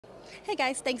Hey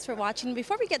guys, thanks for watching.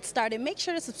 Before we get started, make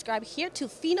sure to subscribe here to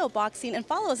Fino Boxing and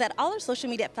follow us at all our social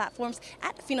media platforms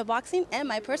at Fino Boxing, and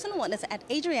my personal one is at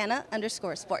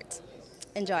Adriana_sports.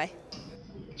 Enjoy.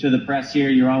 To the press here,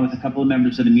 you're on with a couple of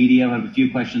members of the media. I have a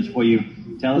few questions for you.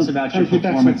 Tell us about your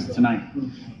performance tonight.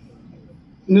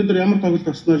 Өнөөдөр ямар тоглолт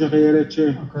болсноо жоо яриач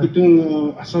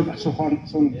хэдэн асуух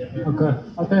сон.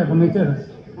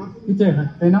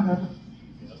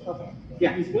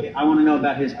 Yeah, I want to know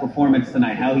about his performance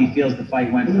tonight, how he feels the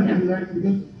fight went for him.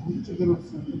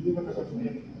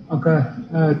 Okay,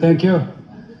 thank you.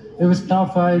 It was a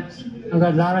tough fight. I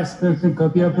got a lot of respect in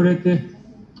Cobia Breedy.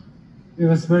 It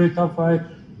was a very tough fight.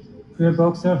 Great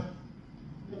boxer.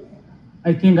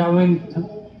 I think I win.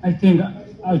 I think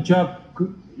I job.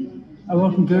 I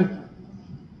working good.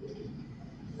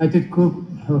 I did good.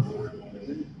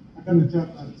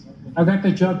 I got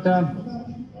the job done.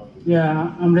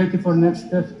 Yeah, I'm ready for next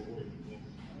step.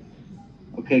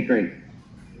 Okay, great.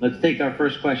 Let's take our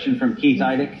first question from Keith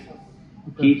Eidick.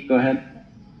 Okay. Keith, go ahead.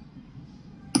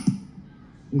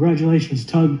 Congratulations,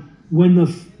 Tug. When the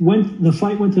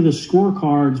fight went to the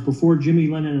scorecards before Jimmy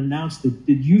Lennon announced it,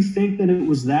 did you think that it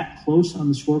was that close on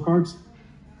the scorecards?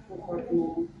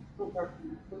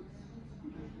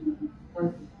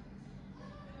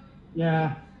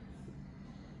 Yeah,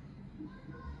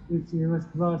 it was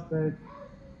close, but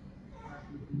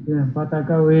yeah, but I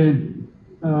got win.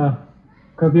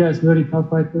 Cobia is very tough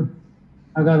fighter.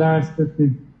 I got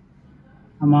respected.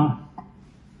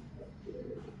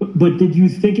 But did you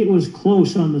think it was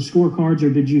close on the scorecards, or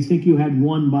did you think you had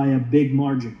won by a big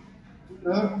margin?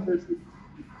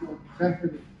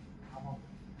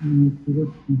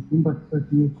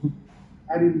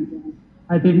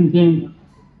 I didn't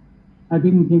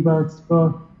think about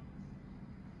score.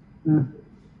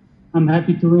 I'm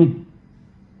happy to win.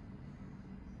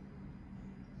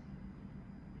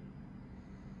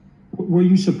 Were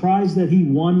you surprised that he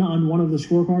won on one of the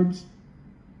scorecards?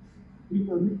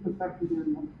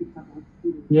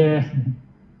 Yeah,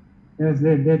 yes,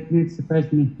 that did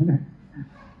surprise me.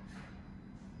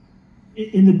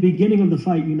 In the beginning of the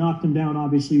fight, you knocked him down,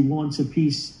 obviously, once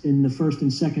apiece in the first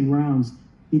and second rounds.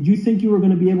 Did you think you were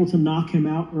going to be able to knock him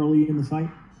out early in the fight?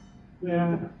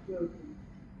 Yeah,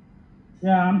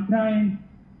 I'm trying,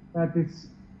 but it's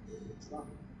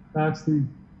boxing.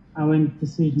 I win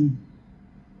decision.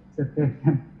 It's okay.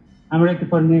 I'm ready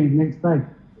for next fight.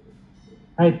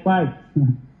 Fight.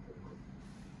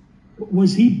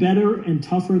 Was he better and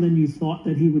tougher than you thought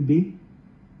that he would be?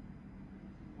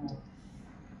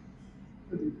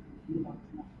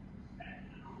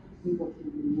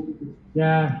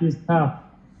 Yeah, he's tough.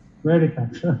 Very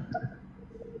tough.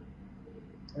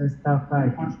 It's a tough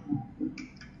fight.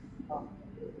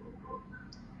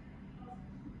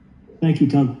 Thank you,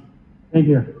 Tug. Thank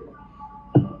you.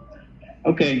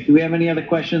 Okay, do we have any other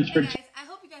questions for... Hey guys, I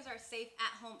hope you guys are safe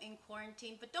at home in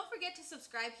quarantine, but don't forget to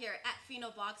subscribe here at Fino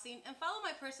Boxing and follow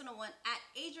my personal one at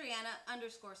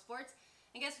Adriana_sports.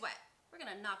 And guess what? We're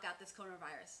going to knock out this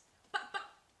coronavirus. Bop,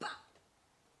 bop, bop.